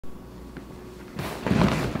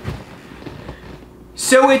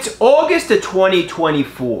So it's August of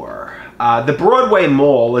 2024. The Broadway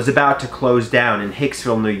Mall is about to close down in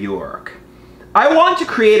Hicksville, New York. I want to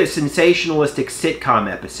create a sensationalistic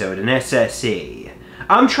sitcom episode, an SSE.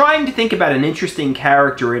 I'm trying to think about an interesting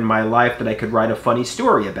character in my life that I could write a funny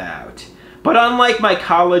story about. But unlike my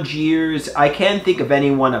college years, I can't think of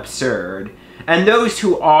anyone absurd. And those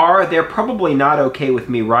who are, they're probably not okay with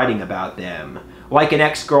me writing about them. Like an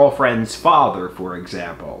ex-girlfriend's father, for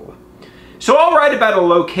example. So I'll write about a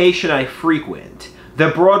location I frequent, the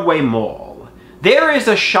Broadway Mall. There is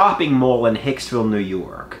a shopping mall in Hicksville, New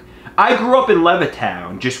York. I grew up in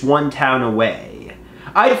Levittown, just one town away.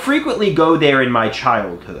 I'd frequently go there in my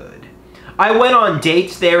childhood. I went on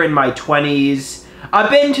dates there in my 20s. I've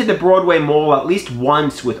been to the Broadway Mall at least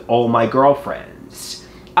once with all my girlfriends.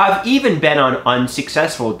 I've even been on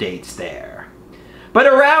unsuccessful dates there. But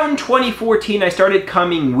around 2014, I started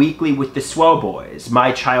coming weekly with the Swell BoyZ,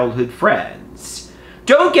 my childhood friends.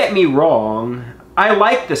 Don't get me wrong, I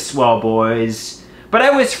like the Swell BoyZ, but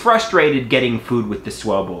I was frustrated getting food with the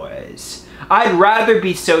Swell BoyZ. I'd rather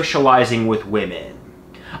be socializing with women.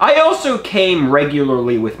 I also came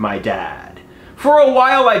regularly with my dad. For a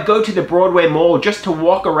while, I'd go to the Broadway Mall just to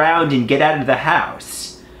walk around and get out of the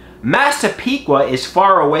house. Massapequa is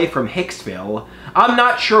far away from Hicksville. I'm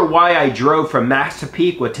not sure why I drove from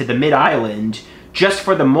Massapequa to the Mid-Island just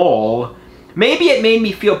for the mall. Maybe it made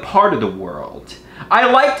me feel part of the world.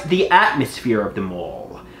 I liked the atmosphere of the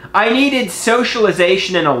mall. I needed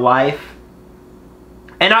socialization in a life,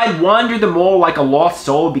 and I'd wander the mall like a lost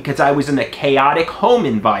soul because I was in a chaotic home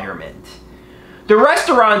environment. The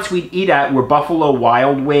restaurants we'd eat at were Buffalo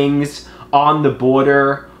Wild Wings, On the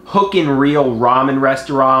Border, Hook and Reel Ramen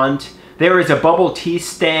Restaurant. There is a bubble tea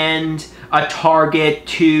stand, a Target,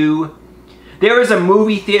 too. There is a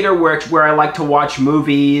movie theater where I like to watch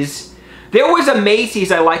movies. There was a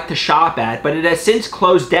Macy's I like to shop at, but it has since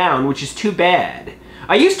closed down, which is too bad.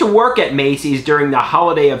 I used to work at Macy's during the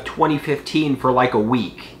holiday of 2015 for like a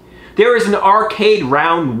week. There is an arcade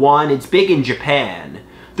Round 1, it's big in Japan.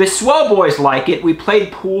 The Swell BoyZ like it. We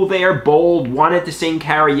played pool there, bowled, wanted to sing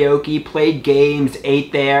karaoke, played games,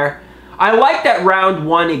 ate there. I like that Round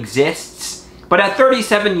 1 exists, but at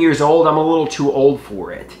 37 years old, I'm a little too old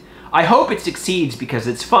for it. I hope it succeeds because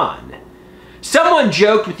it's fun. Someone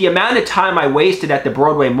joked with the amount of time I wasted at the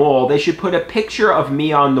Broadway Mall, they should put a picture of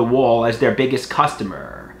me on the wall as their biggest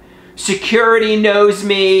customer. Security knows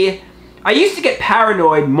me. I used to get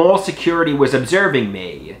paranoid mall security was observing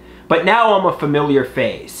me, but now I'm a familiar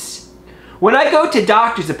face. When I go to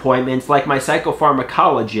doctor's appointments like my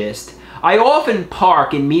psychopharmacologist, I often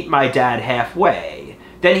park and meet my dad halfway.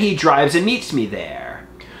 Then he drives and meets me there.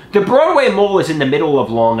 The Broadway Mall is in the middle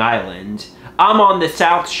of Long Island. I'm on the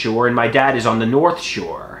South Shore and my dad is on the North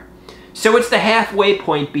Shore. So it's the halfway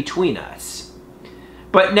point between us.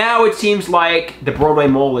 But now it seems like the Broadway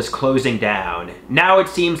Mall is closing down. Now it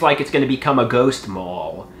seems like it's going to become a ghost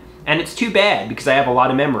mall. And it's too bad because I have a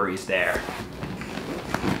lot of memories there.